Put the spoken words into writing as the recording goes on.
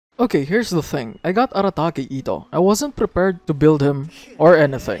Okay, here's the thing. I got Arataki Itto. I wasn't prepared to build him or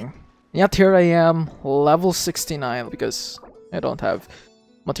anything. Yet here I am, level 69, because I don't have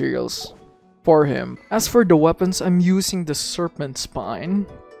materials for him. As for the weapons, I'm using the Serpent Spine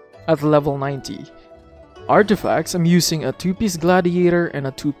at level 90. Artifacts, I'm using a 2-piece Gladiator and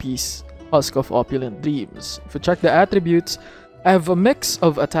a 2-piece Husk of Opulent Dreams. If you check the attributes, I have a mix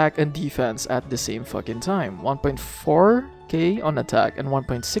of attack and defense at the same fucking time. 1.4k on attack and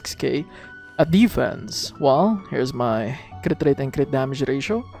 1.6k at defense. Well, here's my crit rate and crit damage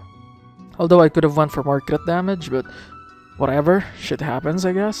ratio. Although I could have went for more crit damage, but whatever, shit happens,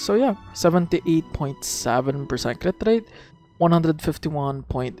 I guess. So yeah, 78.7% crit rate,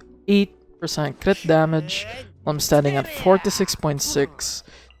 151.8% crit damage. I'm standing at 46.6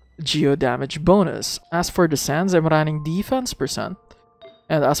 geo damage bonus. As for the sands, I'm running defense percent.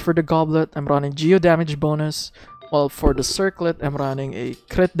 And as for the goblet, I'm running geo damage bonus. While for the circlet, I'm running a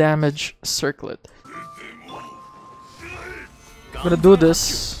crit damage circlet. I'm gonna do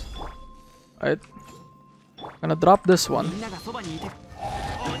this. Right. I'm gonna drop this one.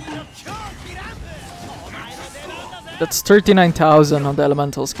 That's 39,000 on the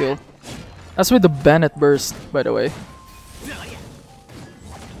elemental skill. That's with the Bennett burst, by the way.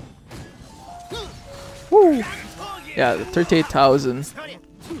 Woo! Yeah, 38,000.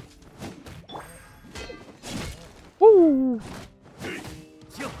 Woo!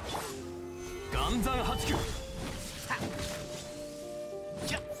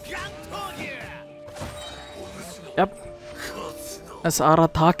 Yep. That's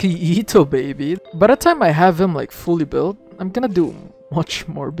Arataki Itto, baby. By the time I have him like fully built, I'm gonna do much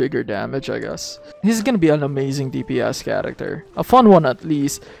more bigger damage, I guess. He's gonna be an amazing DPS character. A fun one at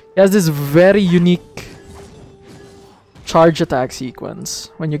least. He has this very unique charge attack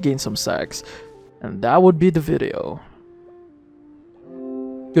sequence when you gain some stacks. And that would be the video.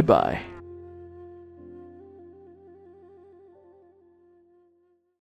 Goodbye.